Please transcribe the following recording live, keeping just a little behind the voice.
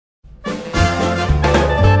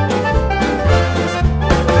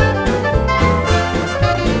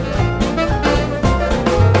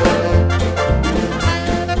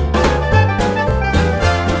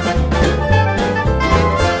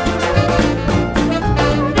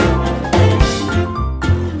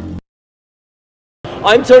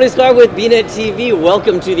I'm Tony Stark with bnetTV.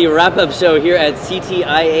 Welcome to the wrap-up show here at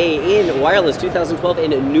CTIA in Wireless 2012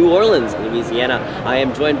 in New Orleans, Louisiana. I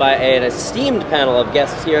am joined by an esteemed panel of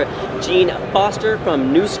guests here. Gene Foster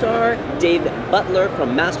from Newstar, Dave Butler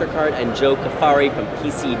from MasterCard, and Joe Kafari from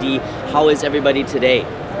PCD. How is everybody today?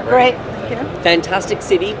 Great, thank you. Fantastic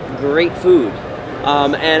city, great food.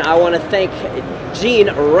 And I want to thank Gene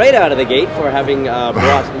right out of the gate for having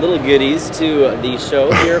brought little goodies to the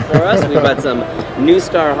show here for us. We've got some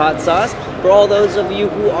Newstar hot sauce. For all those of you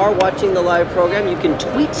who are watching the live program, you can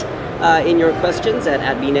tweet in your questions at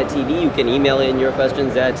bnetTV. You can email in your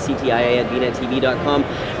questions at ctia@bnettv.com.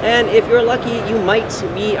 And if you're lucky, you might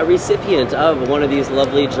be a recipient of one of these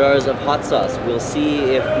lovely jars of hot sauce. We'll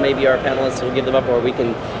see if maybe our panelists will give them up, or we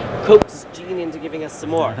can coax Gene into giving us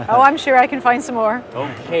some more. Oh, I'm sure I can find some more.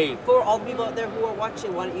 Okay, for all the people out there who are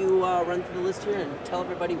watching, why don't you run through the list here and tell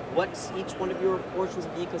everybody what each one of your portions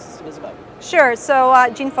of the ecosystem is about. Sure, so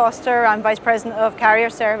Gene Foster, I'm Vice President of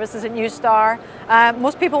Carrier Services at Newstar.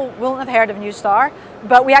 Most people won't have heard of Newstar,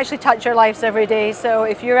 but we actually touch your lives every day. So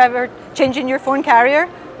if you're ever changing your phone carrier,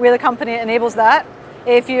 we're the company that enables that.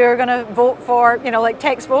 If you're going to vote for, like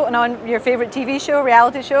text voting on your favorite TV show,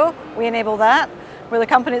 reality show, we enable that. We're the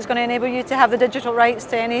company that's going to enable you to have the digital rights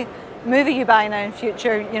to any movie you buy now in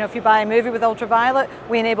future. If you buy a movie with ultraviolet,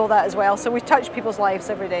 we enable that as well. So we touch people's lives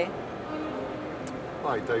every day.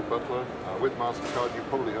 Hi, Dave Butler with MasterCard. You've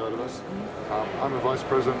probably heard of us. I'm a Vice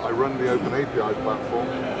President. I run the Open API platform,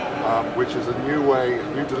 which is a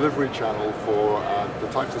new delivery channel for the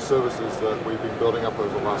types of services that we've been building up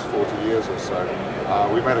over the last 40 years or so.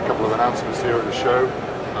 We made a couple of announcements here at the show.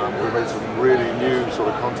 We've made some really new sort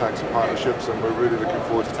of contacts and partnerships, and we're really looking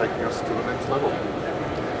forward to taking us to the next level.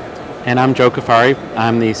 And I'm Joe Kafari.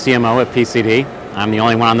 I'm the CMO at PCD. I'm the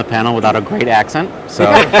only one on the panel without a great accent, so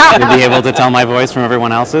you'll be able to tell my voice from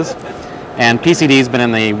everyone else's. And PCD's been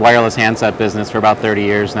in the wireless handset business for about 30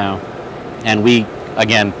 years now. And we,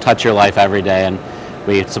 again, touch your life every day, and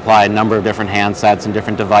we supply a number of different handsets and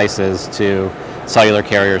different devices to cellular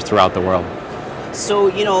carriers throughout the world. So,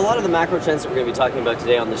 a lot of the macro trends that we're going to be talking about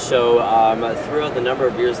today on the show, throughout the number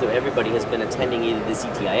of years that everybody has been attending either the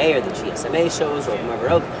CTIA or the GSMA shows or whomever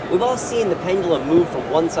else, we've all seen the pendulum move from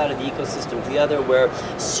one side of the ecosystem to the other, where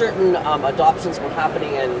certain adoptions were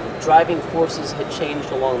happening and driving forces had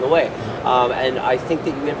changed along the way. And I think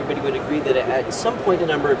that everybody would agree that at some point a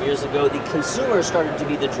number of years ago, the consumer started to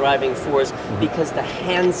be the driving force because the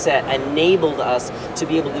handset enabled us to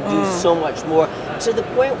be able to do so much more, to the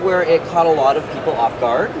point where it caught a lot of people off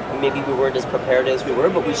guard. Maybe we weren't as prepared as we were,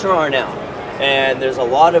 but we sure are now. And there's a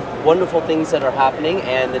lot of wonderful things that are happening,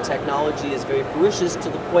 and the technology is very fruitious to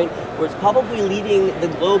the point where it's probably leading the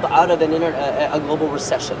globe out of a global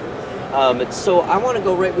recession. So I want to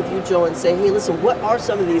go right with you, Joe, and say, hey, listen, what are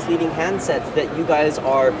some of these leading handsets that you guys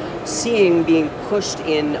are seeing being pushed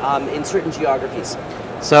in certain geographies?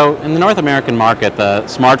 So in the North American market, the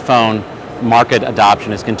smartphone market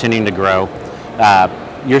adoption is continuing to grow.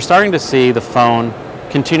 You're starting to see the phone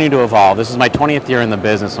continue to evolve. This is my 20th year in the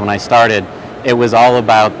business. When I started, it was all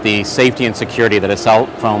about the safety and security that a cell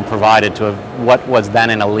phone provided to what was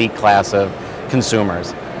then an elite class of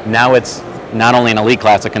consumers. Now it's not only an elite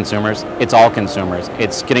class of consumers, it's all consumers.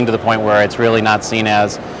 It's getting to the point where it's really not seen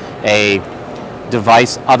as a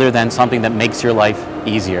device other than something that makes your life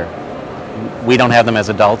easier. We don't have them as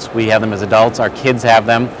adults. We have them as adults. Our kids have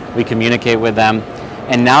them. We communicate with them.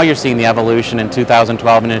 And now you're seeing the evolution in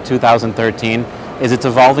 2012 and in 2013 is it's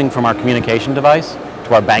evolving from our communication device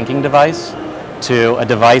to our banking device to a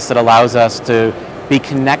device that allows us to be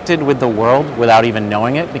connected with the world without even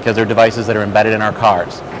knowing it, because they're devices that are embedded in our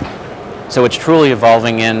cars. So it's truly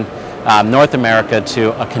evolving in North America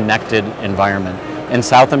to a connected environment. In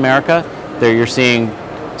South America, you're seeing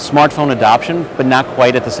smartphone adoption, but not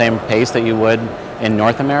quite at the same pace that you would in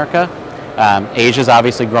North America. Asia is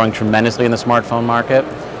obviously growing tremendously in the smartphone market,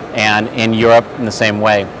 and in Europe in the same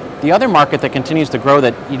way. The other market that continues to grow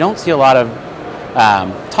that you don't see a lot of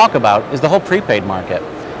talk about is the whole prepaid market.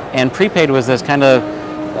 And prepaid was this kind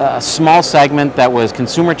of small segment that was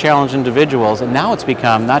consumer challenged individuals, and now it's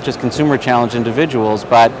become not just consumer challenged individuals,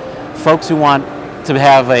 but folks who want to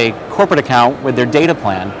have a corporate account with their data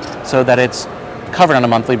plan so that it's covered on a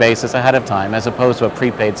monthly basis ahead of time, as opposed to a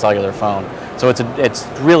prepaid cellular phone. So it's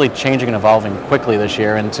really changing and evolving quickly this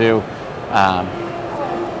year into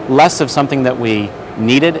less of something that we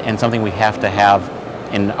needed and something we have to have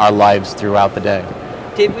in our lives throughout the day.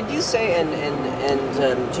 Dave, would you say, and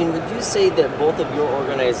Gene, would you say that both of your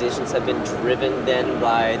organizations have been driven then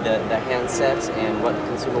by the handsets and what the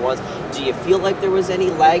consumer wants? Do you feel like there was any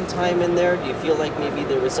lag time in there? Do you feel like maybe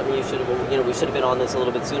there was something we should have been on this a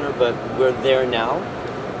little bit sooner, but we're there now?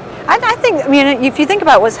 I think, I mean, if you think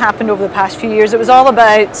about what's happened over the past few years, it was all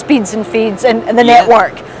about speeds and feeds and the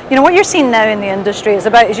network. You know, what you're seeing now in the industry is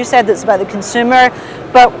about, as you said, it's about the consumer,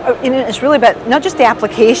 but it's really about not just the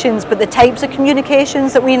applications, but the types of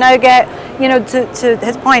communications that we now get. You know, to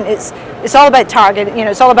his point, it's all about target. You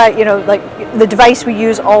know, it's all about, like the device we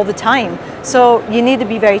use all the time. So you need to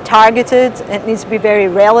be very targeted. It needs to be very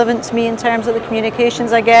relevant to me in terms of the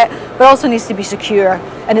communications I get, but also needs to be secure,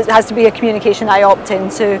 and it has to be a communication I opt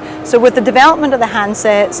into. So with the development of the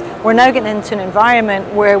handsets, we're now getting into an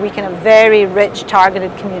environment where we can have very rich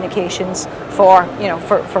targeted communications for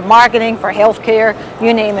marketing, for healthcare,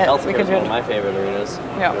 you name it. Healthcare is one of my favorite arenas.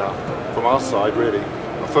 Yeah. From our side, really,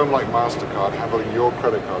 a firm like MasterCard handling your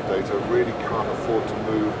credit card data really can't afford to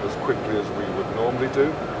move as quickly as we would normally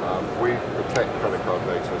do. We protect credit card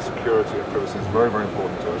data. Security and privacy is very, very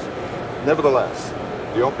important to us. Nevertheless,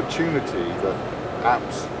 the opportunity that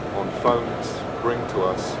apps on phones bring to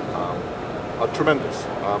us are tremendous.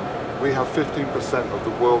 We have 15% of the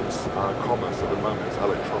world's commerce at the moment is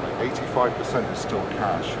electronic. 85% is still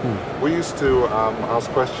cash. We used to ask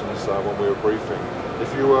questions when we were briefing.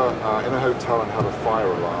 If you were in a hotel and had a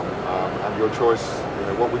fire alarm, and your choice,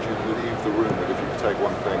 what would you leave the room with if you could take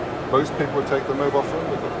one thing? Most people would take their mobile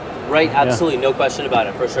phone with them. Right, absolutely, no question about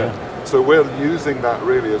it, for sure. Yeah. So we're using that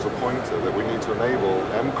really as a pointer that we need to enable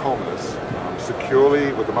m-commerce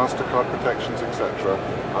securely with the MasterCard protections, etc.,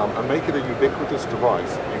 and make it a ubiquitous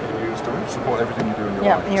device that you can use to support everything you do in your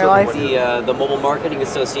life. In your life. The Mobile Marketing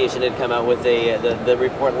Association had come out with the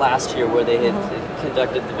report last year where they had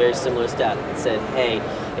conducted the very similar stat that said, hey,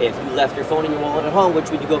 if you left your phone in your wallet at home, which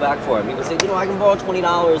would you go back for? And people say, I can borrow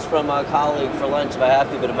 $20 from a colleague for lunch if I have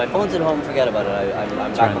to, but if my phone's at home, forget about it.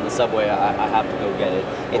 I'm back on the subway, I have to go get it.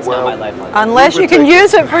 It's not my lifeline. Unless you can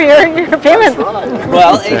use it for your payment.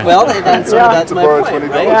 That's my point,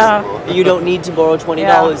 right? Yeah. You don't need to borrow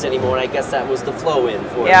 $20 anymore, and I guess that was the flow in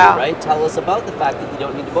for you, right? Tell us about the fact that you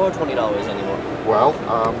don't need to borrow $20 anymore. Well,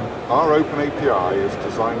 our open API is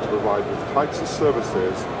designed to provide the types of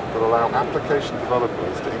services that allow application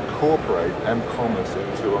developers to incorporate m-commerce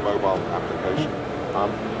into a mobile application.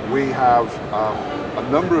 We have a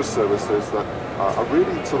number of services that are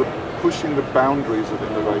really sort of pushing the boundaries of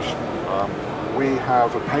innovation. We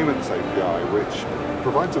have a payments API which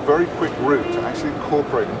provides a very quick route to actually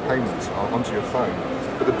incorporating payments onto your phone.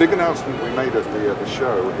 But the big announcement we made at the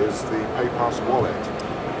show is the PayPass wallet,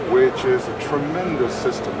 which is a tremendous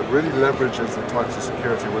system that really leverages the types of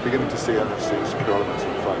security. We're beginning to see NFC secure elements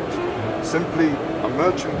in phones. Simply, a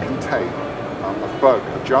merchant can take a bug,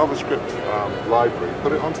 a JavaScript library,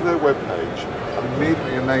 put it onto their web page, and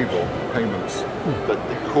immediately enable payments that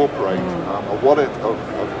incorporate a wallet of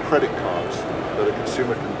credit cards that a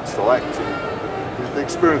consumer can select. The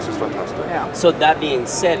experience is fantastic. Yeah. So that being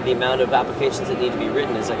said, the amount of applications that need to be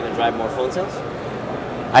written, is that going to drive more phone sales?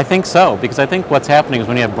 I think so, because I think what's happening is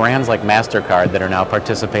when you have brands like MasterCard that are now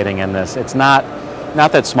participating in this, it's not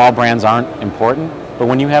that small brands aren't important, but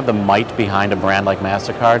when you have the might behind a brand like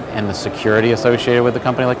MasterCard and the security associated with a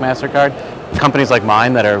company like MasterCard, companies like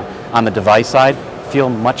mine that are on the device side feel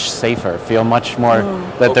much safer, feel much more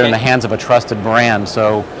that they're in the hands of a trusted brand.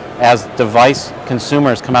 So as device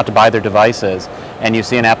consumers come out to buy their devices and you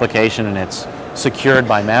see an application and it's secured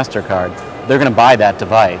by MasterCard, they're going to buy that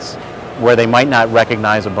device, where they might not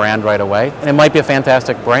recognize a brand right away. And it might be a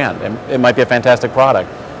fantastic brand, it might be a fantastic product,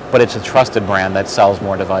 but it's a trusted brand that sells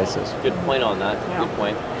more devices. Good point on that, good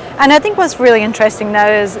point. And I think what's really interesting now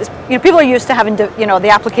is people are used to having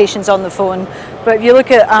the applications on the phone, but if you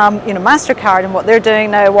look at MasterCard and what they're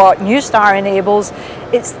doing now, what Newstar enables,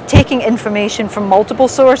 it's taking information from multiple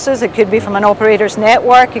sources. It could be from an operator's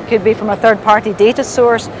network, it could be from a third-party data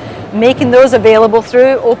source, making those available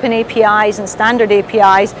through open APIs and standard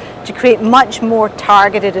APIs to create much more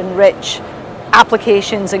targeted and rich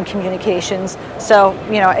applications and communications. So,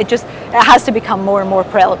 it has to become more and more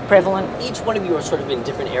prevalent. Each one of you are sort of in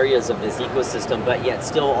different areas of this ecosystem, but yet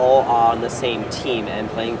still all on the same team and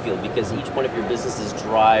playing field, because each one of your businesses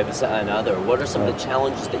drives another. What are some of the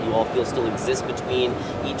challenges that you all feel still exist between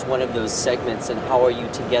each one of those segments, and how are you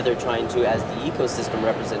together trying to, as the ecosystem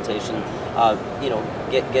representation,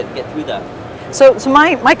 get through that? So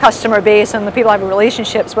my customer base and the people I have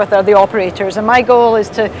relationships with are the operators, and my goal is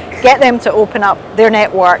to get them to open up their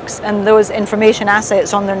networks and those information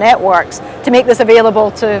assets on their networks to make this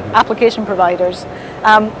available to application providers.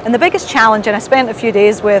 And the biggest challenge, and I spent a few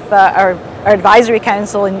days with our advisory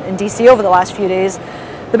council in DC over the last few days,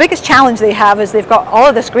 the biggest challenge they have is they've got all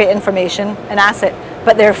of this great information and asset,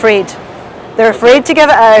 but they're afraid. They're afraid to give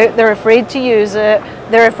it out, they're afraid to use it,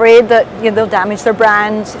 they're afraid that they'll damage their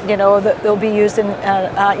brand, that they'll be used in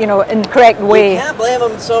in correct way. You can't blame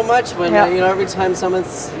them so much when every time someone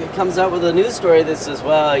comes out with a news story that says,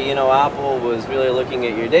 well, Apple was really looking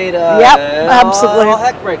at your data. Yep, and absolutely. all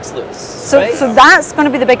heck breaks loose. So right? that's going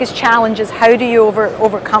to be the biggest challenge, is how do you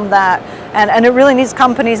overcome that? And it really needs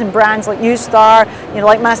companies and brands like Neustar,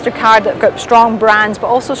 like MasterCard, that have got strong brands, but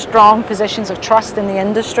also strong positions of trust in the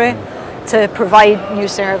industry to provide new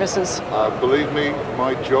services. Believe me,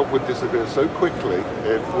 my job would disappear so quickly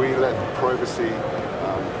if we let privacy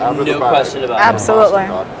out of the bag. No question about it. Absolutely.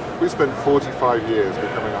 We spent 45 years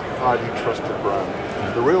becoming a highly trusted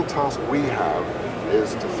brand. The real task we have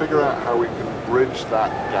is to figure out how we can bridge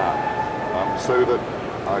that gap so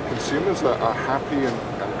that consumers that are happy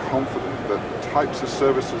and confident that the types of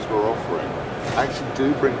services we're offering actually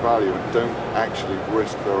do bring value and don't actually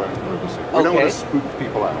risk their own privacy. We don't want to spook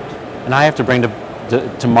people out. And I have to bring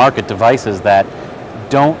to market devices that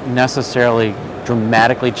don't necessarily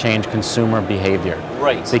dramatically change consumer behavior.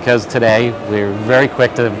 Right. Because today we're very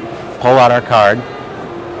quick to pull out our card.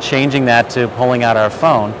 Changing that to pulling out our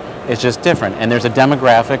phone is just different. And there's a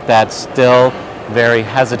demographic that's still very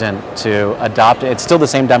hesitant to adopt it. It's still the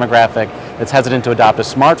same demographic that's hesitant to adopt a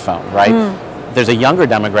smartphone, right? There's a younger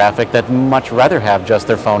demographic that much rather have just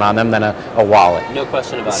their phone on them than a wallet. No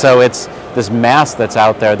question about it. So it's this mass that's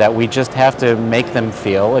out there that we just have to make them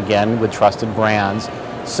feel, again, with trusted brands,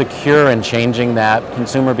 secure in changing that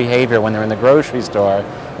consumer behavior when they're in the grocery store,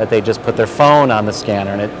 that they just put their phone on the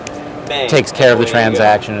scanner and it takes care of the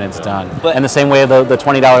transaction and it's done. And the same way the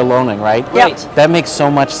 $20 loaning, right? Right. That makes so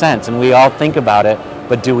much sense, and we all think about it,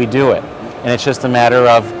 but do we do it? And it's just a matter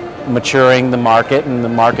of maturing the market and the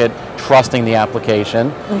market trusting the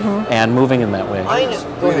application and moving in that way. It's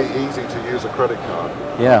really easy to use a credit card.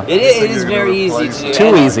 Yeah. It is very easy to.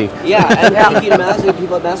 Too easy. Yeah, and thank you to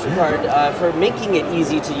people at MasterCard for making it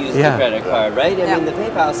easy to use the credit card, right? I mean, the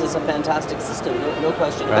PayPal is a fantastic system, no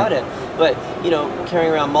question about it. But,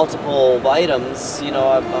 carrying around multiple items, I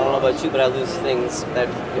don't know about you, but I lose things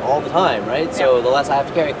all the time, right? So the less I have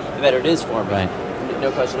to carry, the better it is for me. Right.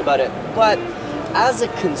 No question about it. But as a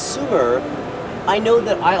consumer, I know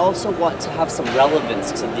that I also want to have some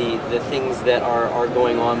relevance to the things that are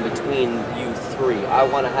going on between you three. I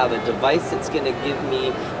want to have a device that's going to give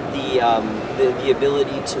me the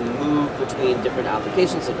ability to move between different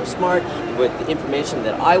applications that are smart with the information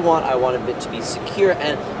that I want. I want it to be secure,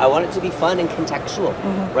 and I want it to be fun and contextual,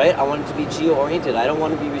 right? I want it to be geo-oriented. I don't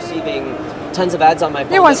want to be receiving tons of ads on my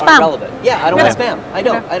phone that aren't relevant. Yeah, I don't want spam. I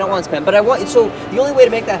don't want spam. But so the only way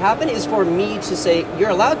to make that happen is for me to say, you're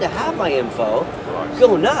allowed to have my info,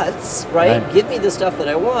 go nuts, right? Give me the stuff that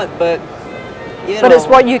I want, but it's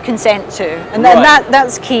what you consent to, and then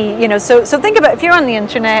that's key. So think about, if you're on the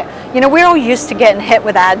internet, we're all used to getting hit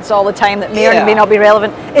with ads all the time that may or may not be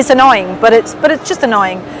relevant. It's annoying, but it's just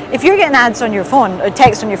annoying. If you're getting ads on your phone or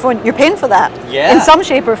text on your phone, you're paying for that in some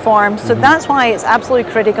shape or form. So that's why it's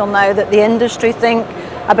absolutely critical now that the industry think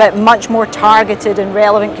about much more targeted and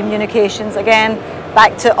relevant communications. Again,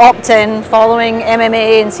 back to opt-in, following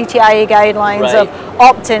MMA and CTIA guidelines of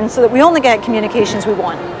opt-in, so that we only get communications we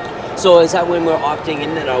want. So is that when we're opting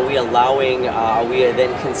in, then are we allowing, are we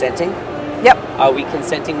then consenting? Yep. Are we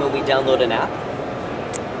consenting when we download an app?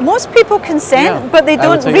 Most people consent, but they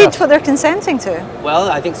don't read what they're consenting to. Well,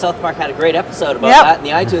 I think South Park had a great episode about that in the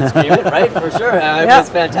iTunes agreement, right? For sure. It's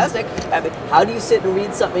fantastic. I mean, how do you sit and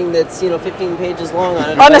read something that's 15 pages long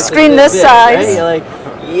on a screen this size? Right? You're like,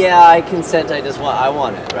 yeah, I consent. I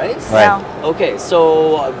want it, right? Right. Okay,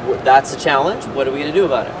 so that's a challenge. What are we going to do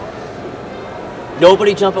about it?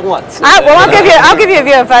 Nobody jump at once. Well, I'll give you a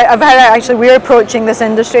view of how actually we're approaching this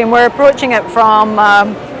industry, and we're approaching it from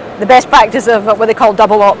the best practice of what they call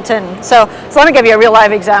double opt-in. So let me give you a real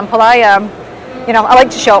live example. I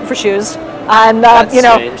like to shop for shoes, and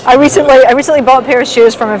I recently bought a pair of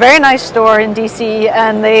shoes from a very nice store in DC,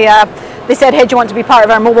 and they said, hey, do you want to be part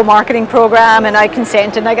of our mobile marketing program? And I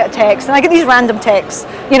consented, and I got a text, and I get these random texts,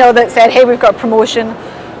 that said, hey, we've got a promotion.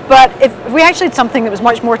 But if we actually had something that was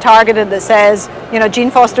much more targeted that says,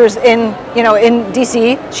 Jean Foster's in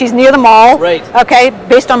DC, she's near the mall, okay,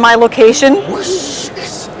 based on my location.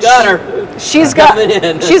 Got her. She's got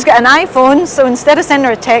an iPhone, so instead of sending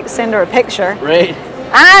her a text, send her a picture. Right.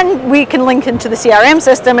 And we can link into the CRM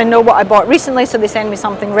system and know what I bought recently, so they send me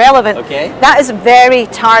something relevant. Okay. That is very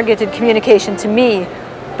targeted communication to me,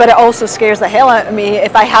 but it also scares the hell out of me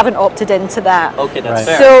if I haven't opted into that. Okay, that's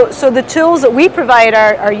Right. fair. So the tools that we provide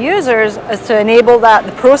our users is to enable that,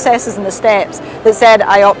 the processes and the steps that said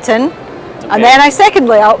I opt in, and then I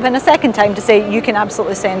secondly opt in a second time to say you can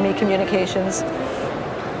absolutely send me communications.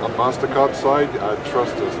 On MasterCard side,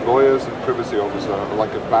 trust us, lawyers and privacy officers are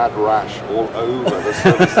like a bad rash all over the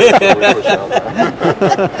services that we push out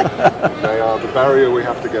there. They are the barrier we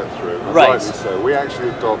have to get through, and Right. rightly so. We actually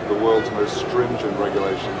adopt the world's most stringent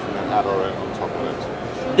regulations and then add our own on top of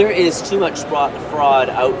it. There is too much fraud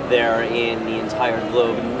out there in the entire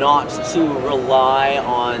globe not to rely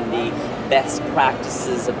on the best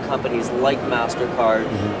practices of companies like MasterCard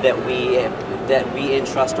that we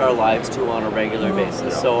entrust our lives to on a regular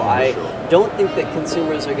basis. So I don't think that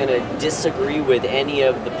consumers are going to disagree with any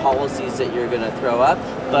of the policies that you're going to throw up,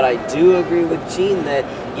 but I do agree with Gene that,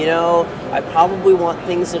 you know, I probably want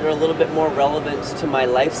things that are a little bit more relevant to my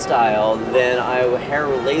lifestyle than hair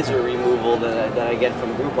laser removal that I get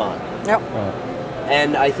from Groupon. Yep.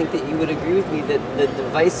 And I think that you would agree with me that the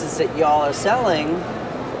devices that y'all are selling,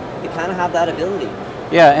 they kind of have that ability.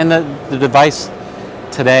 Yeah, and the device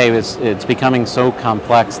today it's becoming so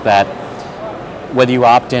complex that whether you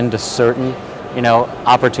opt into certain,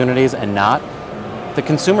 opportunities and not, the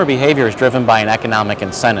consumer behavior is driven by an economic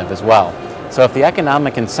incentive as well. So if the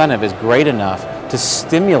economic incentive is great enough to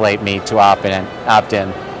stimulate me to opt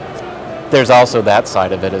in, there's also that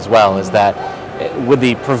side of it as well, is that with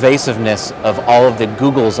the pervasiveness of all of the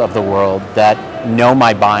Googles of the world that know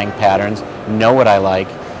my buying patterns, know what I like,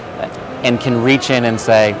 and can reach in and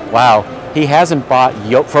say, wow, he hasn't bought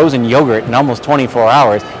frozen yogurt in almost 24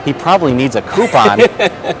 hours. He probably needs a coupon.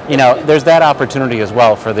 There's that opportunity as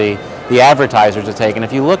well for the advertisers to take. And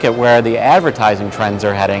if you look at where the advertising trends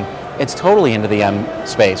are heading, it's totally into the M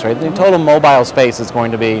space, right? The total mobile space is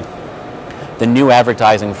going to be the new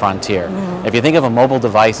advertising frontier. If you think of a mobile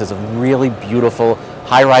device as a really beautiful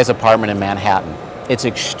high-rise apartment in Manhattan, it's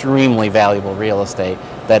extremely valuable real estate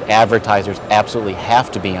that advertisers absolutely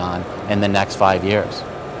have to be on in the next 5 years.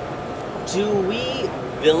 Do we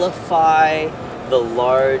vilify the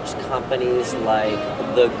large companies like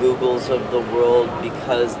the Googles of the world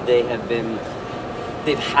because they've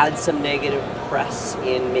had some negative press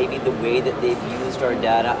in maybe the way that they've used our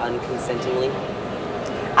data unconsentingly?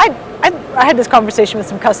 I had this conversation with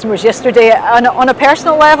some customers yesterday. On a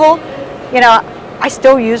personal level, I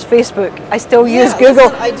still use Facebook. I still use Google.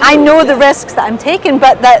 Listen, I know the risks that I'm taking,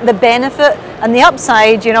 but the benefit and the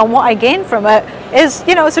upside, what I gain from it is,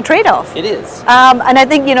 it's a trade-off. It is. And I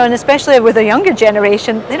think, and especially with a younger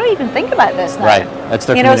generation, they don't even think about this now. Right. That's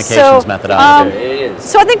their communications methodology. It is.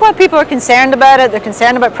 So I think when people are concerned about it, they're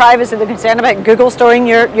concerned about privacy, they're concerned about Google storing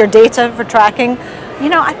your data for tracking.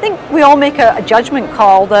 I think we all make a judgment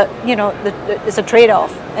call that, that it's a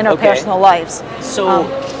trade-off in our personal lives. So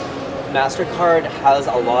MasterCard has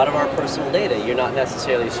a lot of our personal data. You're not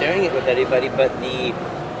necessarily sharing it with anybody, but the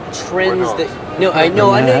trends I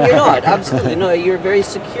know you're not. Absolutely. No, you're very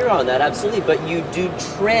secure on that. Absolutely. But you do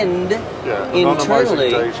trend internally.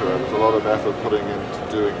 Anonymizing data, there's a lot of effort putting into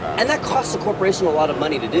doing that. And that costs a corporation a lot of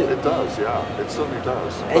money to do. It does, yeah. It certainly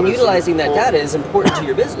does. And utilizing that data is important to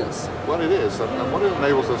your business. Well, it is. And what it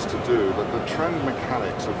enables us to do, the trend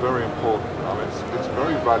mechanics are very important. I mean, it's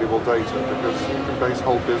very valuable data because you can base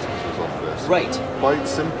whole businesses off this. Right. By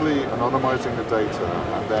simply anonymizing the data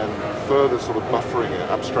and then further sort of buffering it,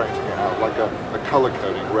 abstracting it out, like a color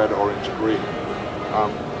coding, red, orange, green,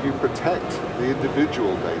 you protect the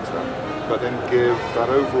individual data, but then give that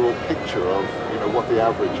overall picture of what the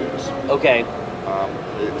average is. Okay.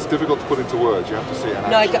 It's difficult to put into words. You have to see it in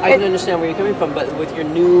No, I action. can understand where you're coming from, but with your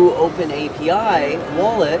new open API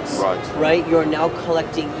wallets, right, you're now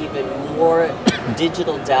collecting even more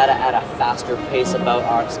digital data at a faster pace about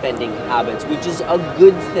our spending habits, which is a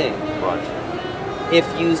good thing. Right. If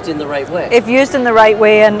used in the right way. If used in the right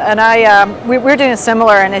way, and we're doing a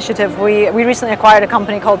similar initiative. We recently acquired a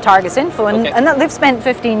company called Targus Info, and they've spent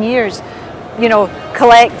 15 years,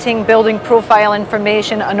 collecting, building profile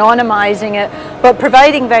information, anonymizing it, but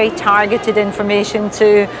providing very targeted information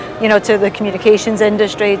to, to the communications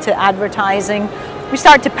industry, to advertising. We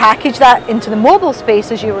start to package that into the mobile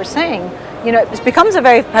space, as you were saying. It becomes a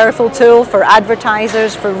very powerful tool for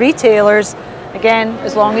advertisers, for retailers. Again,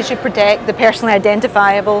 as long as you protect the personally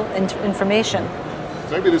identifiable information.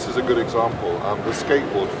 Maybe this is a good example. The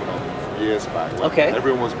skateboard phenomenon from years back. When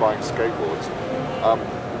everyone was buying skateboards.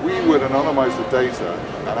 We would anonymize the data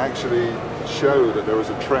and actually show that there was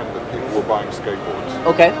a trend that people were buying skateboards.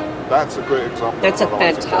 Okay. That's a great example. That's a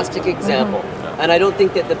fantastic example. And I don't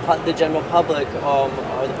think that the general public or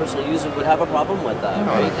the personal user would have a problem with that,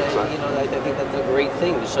 No, right? exactly. You know, I think that's a great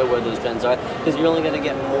thing to show where those trends are, because you're only going to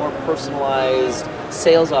get more personalized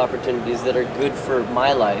sales opportunities that are good for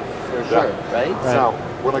my life, for sure, right? Now,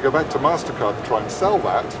 when I go back to MasterCard to try and sell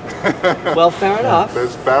that, well, fair enough.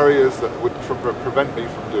 there's barriers that would prevent me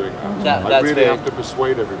from doing that. I That's really fair. have to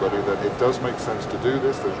persuade everybody that it does make sense to do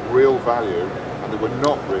this, there's real value, and that we're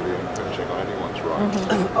not really infringing on anyone's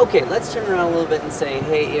rights. Okay, let's turn around a little bit and say,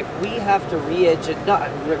 hey, if we have to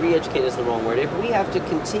re-educate is the wrong word, if we have to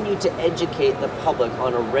continue to educate the public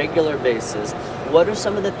on a regular basis, what are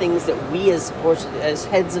some of the things that we as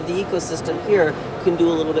heads of the ecosystem here can do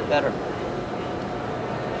a little bit better?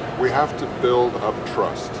 We have to build up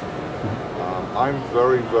trust. I'm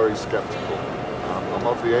very, very skeptical. I'm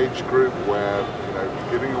of the age group where, you know,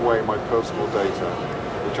 giving away my personal data,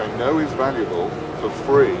 which I know is valuable, for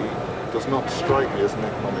free, does not strike me as an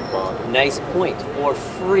economic bargain. Nice point. For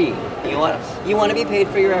free. You want to be paid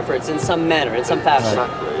for your efforts in some manner, in some fashion.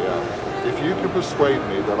 Exactly, yeah. If you can persuade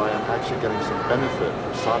me that I am actually getting some benefit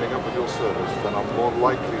from signing up with your service, then I'm more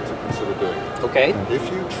likely to consider doing it. Okay.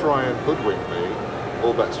 If you try and hoodwink me,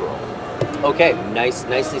 all bets are off. Okay,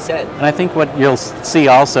 nicely said. And I think what you'll see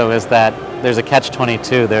also is that there's a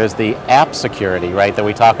catch-22. There's the app security, right, that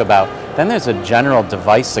we talk about. Then there's a general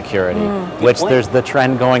device security, which there's the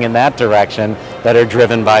trend going in that direction that are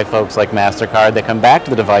driven by folks like MasterCard that come back to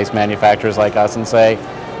the device manufacturers like us and say,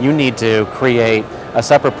 you need to create a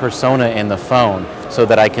separate persona in the phone so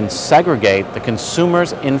that I can segregate the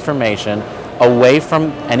consumer's information away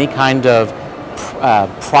from any kind of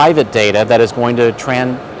private data that is going to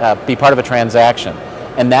be part of a transaction.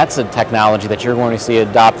 And that's a technology that you're going to see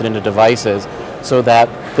adopted into devices so that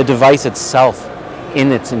the device itself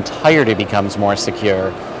in its entirety becomes more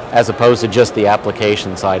secure as opposed to just the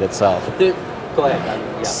application side itself. Go ahead.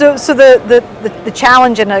 Yeah. So the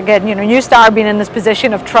challenge, and again, you know, Newstar being in this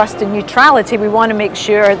position of trust and neutrality, we want to make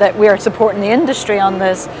sure that we are supporting the industry on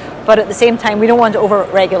this, but at the same time, we don't want to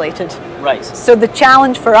over-regulate it. Right. So the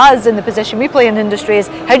challenge for us in the position we play in the industry is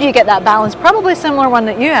how do you get that balance? Probably a similar one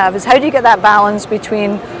that you have is how do you get that balance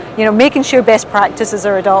between, you know, making sure best practices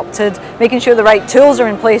are adopted, making sure the right tools are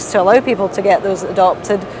in place to allow people to get those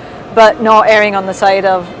adopted, but not erring on the side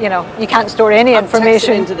of, you know, you can't store any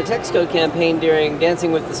information. I'm texted into the text code campaign during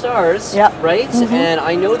Dancing with the Stars, yep. right? And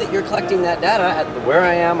I know that you're collecting that data at where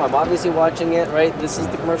I am. I'm obviously watching it, right? This is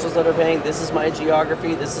the commercials that are paying. This is my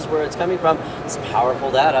geography. This is where it's coming from. It's powerful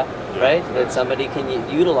data, right? That somebody can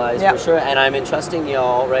utilize for sure. And I'm entrusting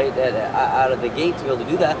y'all, right, out of the gate to be able to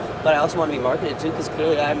do that. But I also want to be marketed to because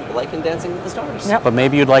clearly I'm liking Dancing with the Stars. Yep. But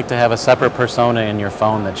maybe you'd like to have a separate persona in your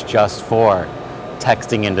phone that's just for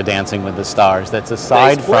texting into Dancing with the Stars. That's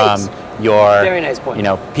aside from your, very nice point. You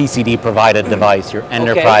know, PCD provided device, your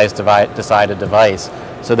enterprise decided device,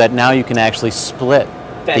 so that now you can actually split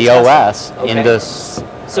the OS into.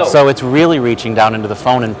 So it's really reaching down into the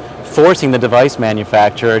phone and forcing the device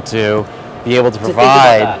manufacturer to be able to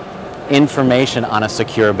provide information on a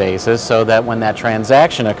secure basis, so that when that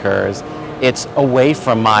transaction occurs, it's away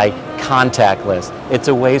from my contact list. It's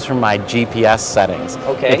away from my GPS settings.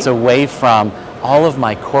 It's away from all of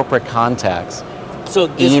my corporate contacts, so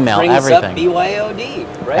this email, brings everything. Up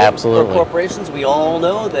BYOD, right? Absolutely. For corporations, we all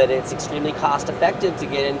know that it's extremely cost effective to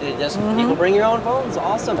get into just people bring your own phones.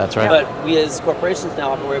 Awesome. That's right. But we as corporations now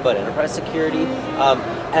have to worry about enterprise security,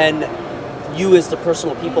 and you as the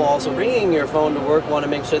personal people also bringing your phone to work want to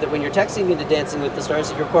make sure that when you're texting into Dancing with the Stars,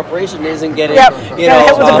 that your corporation isn't getting, you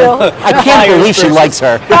know, I can't believe she likes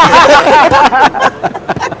her.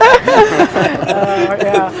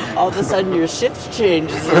 Yeah. All of a sudden your shift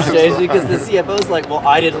changes because the CFO's like, well,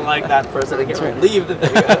 I didn't like that person. I can't leave the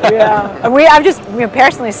thing. Yeah, I've just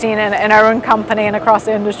personally seen in our own company and across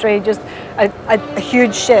the industry just a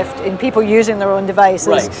huge shift in people using their own devices.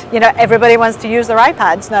 Right. You know, everybody wants to use their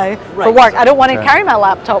iPads now for work. I don't want to carry my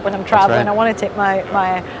laptop when I'm traveling. I want to take my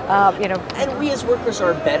you know. And we as workers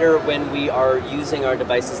are better when we are using our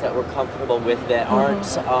devices that we're comfortable with, that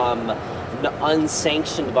aren't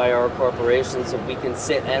unsanctioned by our corporations, so we can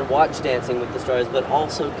sit and watch Dancing with the Stars, but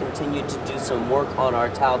also continue to do some work on our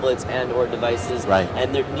tablets and or devices. Right.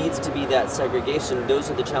 And there needs to be that segregation. Those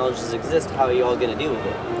are the challenges that exist. How are you all going to deal with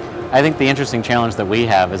it? I think the interesting challenge that we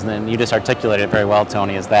have is, and you just articulated it very well,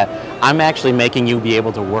 Tony, is that I'm actually making you be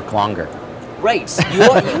able to work longer. Right. You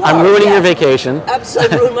are. I'm ruining your vacation.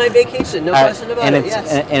 Absolutely ruined my vacation. No question about it.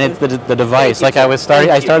 Yes. And it's the device. Like I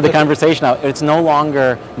started the conversation out. It's no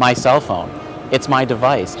longer my cell phone. It's my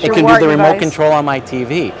device. It can do the remote control on my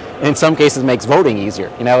TV. And in some cases, makes voting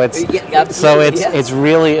easier. You know, it's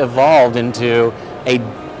really evolved into a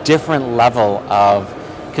different level of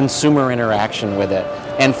consumer interaction with it.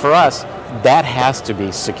 And for us, that has to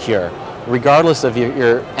be secure. Regardless of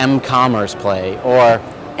your m-commerce play or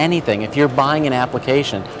anything, if you're buying an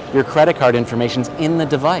application, your credit card information's in the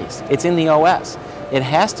device. It's in the OS. It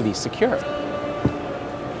has to be secure.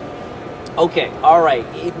 Okay, all right.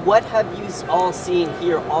 What have you all seen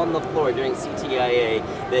here on the floor during CTIA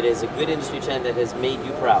that is a good industry trend that has made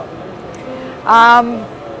you proud?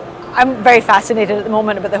 I'm very fascinated at the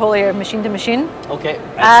moment about the whole area of machine-to-machine. Okay,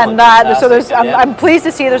 and so I'm pleased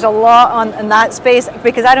to see there's a lot in that space,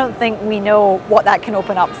 because I don't think we know what that can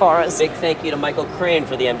open up for us. Big thank you to Michael Crane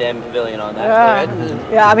for the M2M Pavilion on that.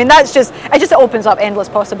 Yeah, I mean it just opens up endless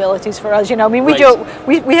possibilities for us. You know, I mean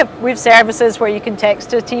we have services where you can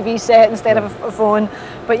text to a TV set instead of a phone,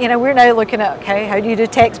 but you know we're now looking at, okay, how do you do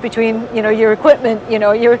text between your equipment,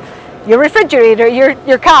 your refrigerator,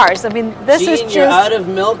 your cars. I mean, this is just... you're out of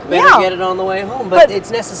milk, better get it on the way home, but it's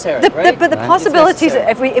necessary, right? But the possibilities,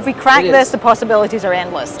 if we crack this, the possibilities are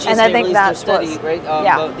endless. GSA and I think that's study, right,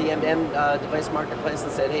 about the M2M device marketplace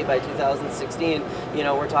and said, hey, by 2016,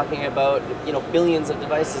 we're talking about, billions of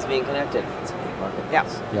devices being connected. It's a big marketplace.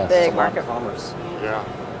 Yeah, yes. big It's a lot market. of commerce. Yeah.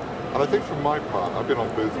 And I think from my part, I've been on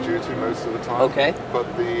booth duty most of the time. Okay. But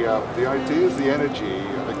the ideas, the energy,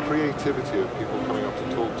 and the creativity of people coming up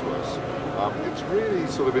to talk to us, it's really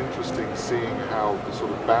sort of interesting seeing how the sort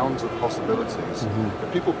of bounds of possibilities,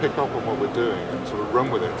 and people pick up on what we're doing and sort of run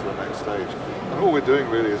with it to the next stage. And all we're doing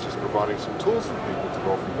really is just providing some tools for people to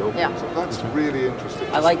go off and build things. So that's really interesting.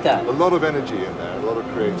 I like that. A lot of energy in there, a lot of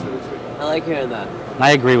creativity. I like hearing that.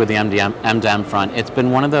 I agree with the M2M front. It's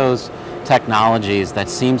been one of those technologies that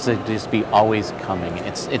seems to just be always coming.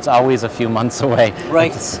 It's always a few months away.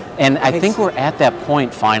 Right. And I think we're at that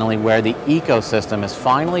point finally where the ecosystem is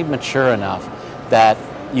finally mature enough that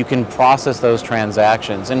you can process those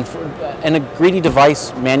transactions. And in a greedy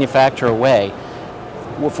device manufacturer way,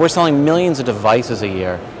 if we're selling millions of devices a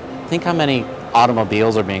year, think how many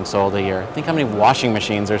automobiles are being sold a year. Think how many washing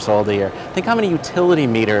machines are sold a year. Think how many utility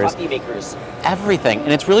meters. Coffee makers. Everything.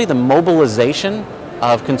 And it's really the mobilization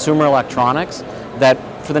of consumer electronics that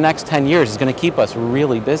for the next 10 years is going to keep us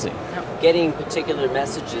really busy. Getting particular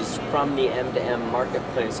messages from the M2M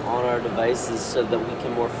marketplace on our devices so that we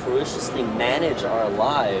can more ferociously manage our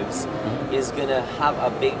lives is going to have a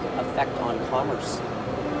big effect on commerce.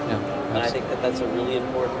 Yeah, and I think that that's a really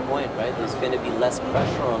important point, right? There's going to be less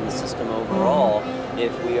pressure on the system overall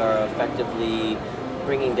if we are effectively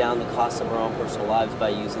bringing down the cost of our own personal lives by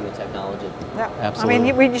using the technology. Yeah, absolutely.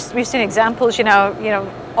 I mean, we've seen examples.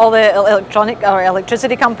 All the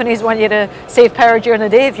electricity companies want you to save power during the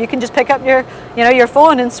day. If you can just pick up your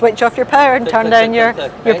phone and switch off your power and turn down your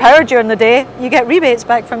power during the day, you get rebates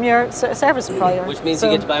back from your service provider. Which means you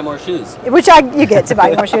get to buy more shoes. You get to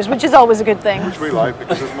buy more shoes, which is always a good thing. Which we like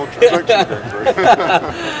because there's more transactions going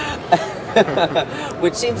through.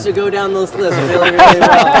 Which seems to go down those lists really, really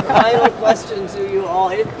well. Final question to you all.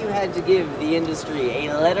 If you had to give the industry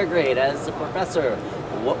a letter grade as a professor,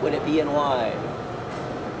 what would it be and why?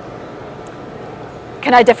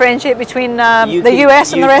 Can I differentiate between the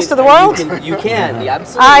US and the rest of the world? You can.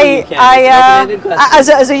 Absolutely can.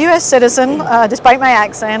 As a US citizen, despite my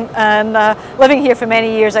accent, and living here for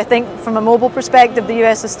many years, I think from a mobile perspective, the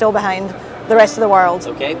US is still behind the rest of the world.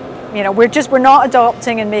 Okay. We're not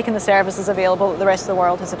adopting and making the services available that the rest of the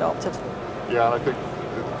world has adopted. Yeah, and I think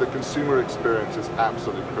the consumer experience is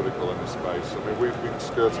absolutely critical in this space. I mean, we've been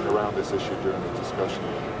skirting around this issue during the discussion.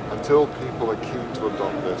 Until people are keen to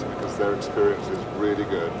adopt this because their experience is really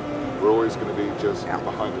good, we're always going to be just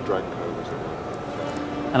behind the drag curve, as it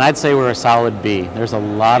were. And I'd say we're a solid B. There's a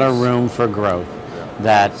lot of room for growth.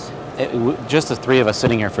 Just the three of us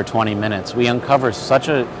sitting here for 20 minutes, we uncover such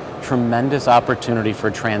a tremendous opportunity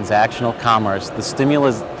for transactional commerce. The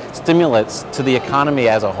stimulus to the economy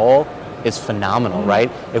as a whole is phenomenal,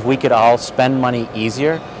 right? If we could all spend money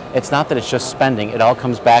easier, it's not that it's just spending, it all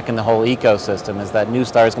comes back in the whole ecosystem, is that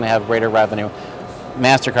Neustar is going to have greater revenue,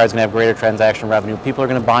 MasterCard is going to have greater transaction revenue, people are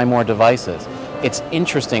going to buy more devices. It's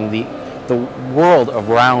interesting, the world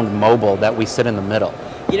around mobile that we sit in the middle.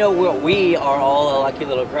 We are all a lucky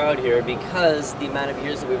little crowd here because the amount of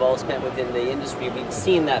years that we've all spent within the industry, we've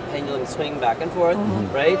seen that pendulum swing back and forth,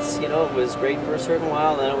 right? It was great for a certain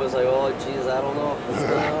while, then it was like, oh, geez, I don't know if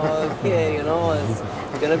it's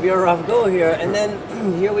it's going to be a rough go here. And then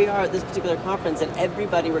here we are at this particular conference, and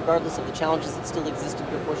everybody, regardless of the challenges that still exist in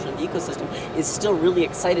your portion of the ecosystem, is still really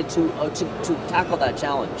excited to tackle that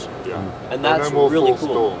challenge. Yeah. And that's no more really false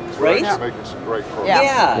cool. storms, Right? We're making some great progress.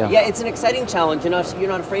 Yeah, it's an exciting challenge. You're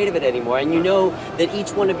not afraid of it anymore, and you know that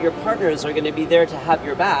each one of your partners are going to be there to have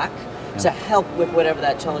your back to help with whatever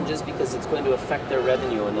that challenge is, because it's going to affect their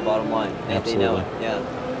revenue and the bottom line. And they know it. Yeah.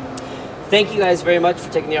 Thank you guys very much for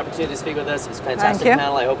taking the opportunity to speak with us. It was a fantastic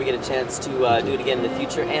panel. I hope we get a chance to do it again in the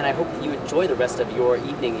future, and I hope that you enjoy the rest of your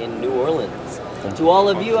evening in New Orleans. To all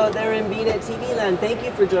of you out there in bnetTV land, thank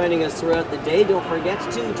you for joining us throughout the day. Don't forget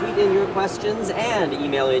to tweet in your questions and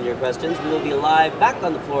email in your questions. We will be live back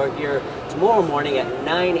on the floor here tomorrow morning at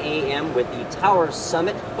 9 a.m. with the Tower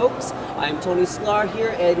Summit, folks. I'm Tony Sklar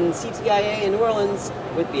here in CTIA in New Orleans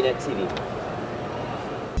with bnetTV.